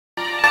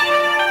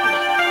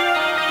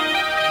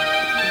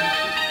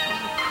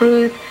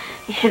Cruz,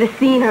 you should have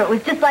seen her. It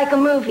was just like a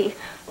movie.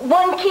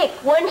 One kick,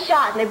 one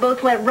shot, and they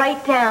both went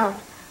right down.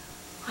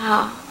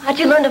 Wow. How'd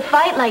you learn to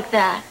fight like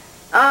that?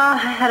 Oh, I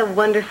had a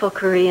wonderful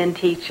Korean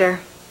teacher.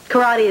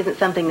 Karate isn't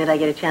something that I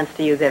get a chance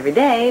to use every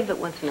day, but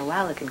once in a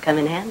while it can come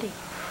in handy.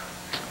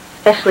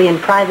 Especially in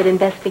private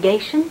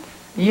investigations.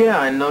 Yeah,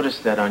 I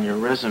noticed that on your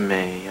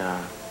resume.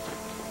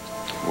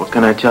 What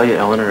can I tell you,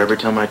 Eleanor? Every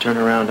time I turn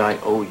around, I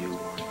owe you.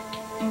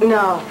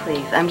 No,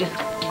 please. I'm just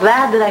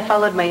glad that I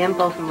followed my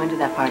impulse and went to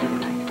that party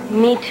tonight.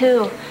 Me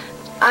too.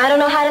 I don't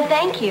know how to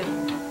thank you.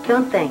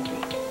 Don't thank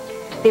me.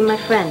 Just be my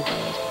friend.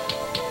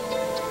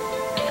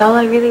 That's all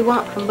I really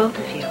want from both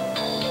of you.